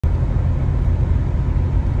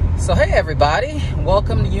So hey everybody,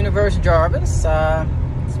 welcome to Universe Jarvis.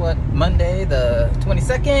 It's Monday the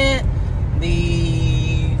 22nd,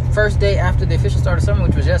 the first day after the official start of summer,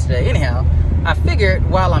 which was yesterday. Anyhow, I figured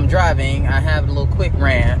while I'm driving, I have a little quick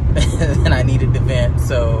rant and I needed to vent,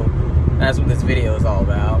 so that's what this video is all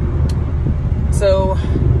about. So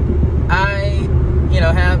I,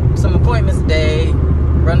 have some appointments today,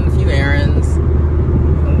 running a few errands,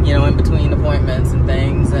 in between appointments and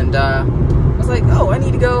things, and I was like, oh, I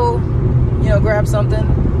need to go, grab something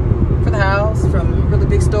for the house from a really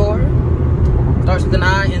big store. Starts with an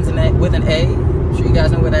I, ends with an A. I'm sure you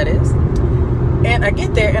guys know where that is. And I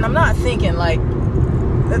get there, and I'm not thinking, like,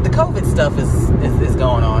 the COVID stuff is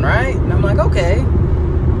going on, right? And I'm like, okay.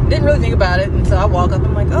 Didn't really think about it until I walk up.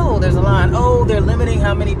 I'm like, oh, there's a line. Oh, they're limiting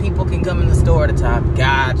how many people can come in the store at a time.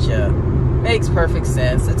 Gotcha. Makes perfect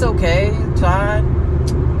sense. It's okay. It's fine.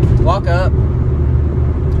 Walk up.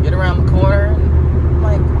 Get around the corner. I'm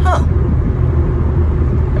like, huh.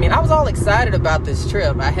 I mean, I was all excited about this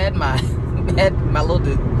trip. I had my little,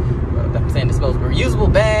 I'm saying disposable,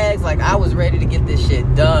 reusable bags. Like, I was ready to get this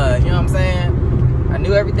shit done. You know what I'm saying? I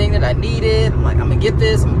knew everything that I needed. I'm like, I'm gonna get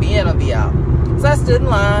this. I'm gonna be in, I'll be out. So I stood in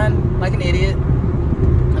line like an idiot.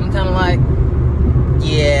 I'm kind of like,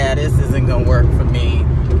 yeah, this isn't gonna work for me.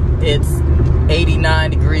 It's 89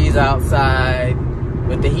 degrees outside.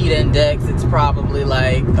 With the heat index, it's probably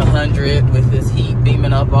like 100 with this heat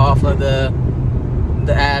beaming up off of the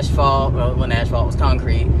asphalt. Well, when asphalt was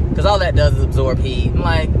concrete, because all that does is absorb heat. I'm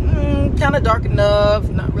like, kind of dark enough.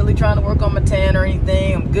 Not really trying to work on my tan or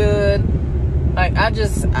anything. I'm good. Like, I'm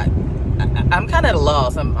kind of at a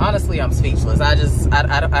loss. I'm speechless.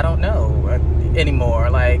 I don't know anymore.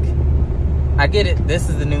 Like, I get it. This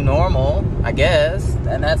is the new normal, I guess,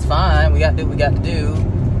 and that's fine. We got to do what we got to do.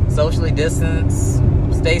 Socially distance,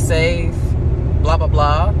 stay safe, blah, blah,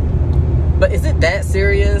 blah. But is it that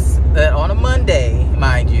serious that on a Monday,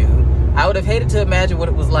 mind you, I would have hated to imagine what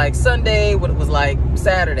it was like Sunday, what it was like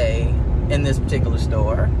Saturday in this particular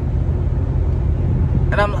store.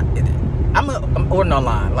 And I'm ordering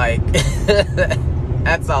online. Like,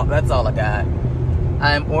 that's all I got.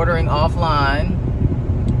 I'm ordering offline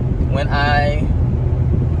when I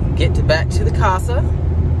get back to the casa,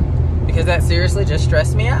 because that seriously just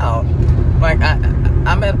stressed me out. Like,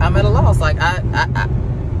 I'm at a loss. Like, I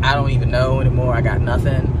don't even know anymore. I got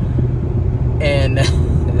nothing, and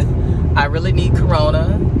I really need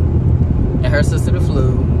Corona and her sister the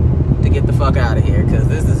flu to get the fuck out of here, because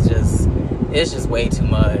this is just way too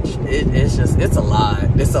much. It's a lot.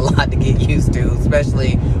 It's a lot to get used to,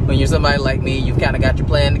 especially when you're somebody like me. You've kind of got your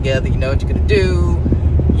plan together. You know what you're gonna do.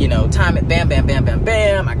 Time it. Bam, bam, bam, bam,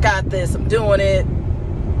 bam. I got this. I'm doing it.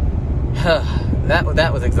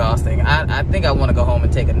 That was exhausting. I think I want to go home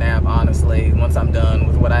and take a nap, honestly, once I'm done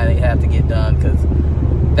with what I have to get done, because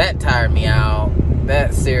that tired me out.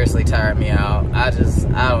 That seriously tired me out. I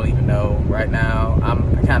don't even know right now.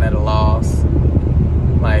 I'm kind of at a loss.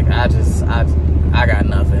 Like, I got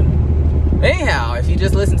nothing. Anyhow, if you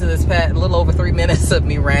just listened to this a little over 3 minutes of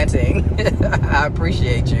me ranting, I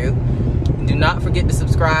appreciate you. Do not forget to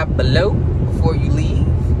subscribe below before you leave.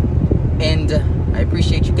 And I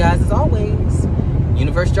appreciate you guys as always.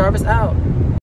 Universe Jarvis out.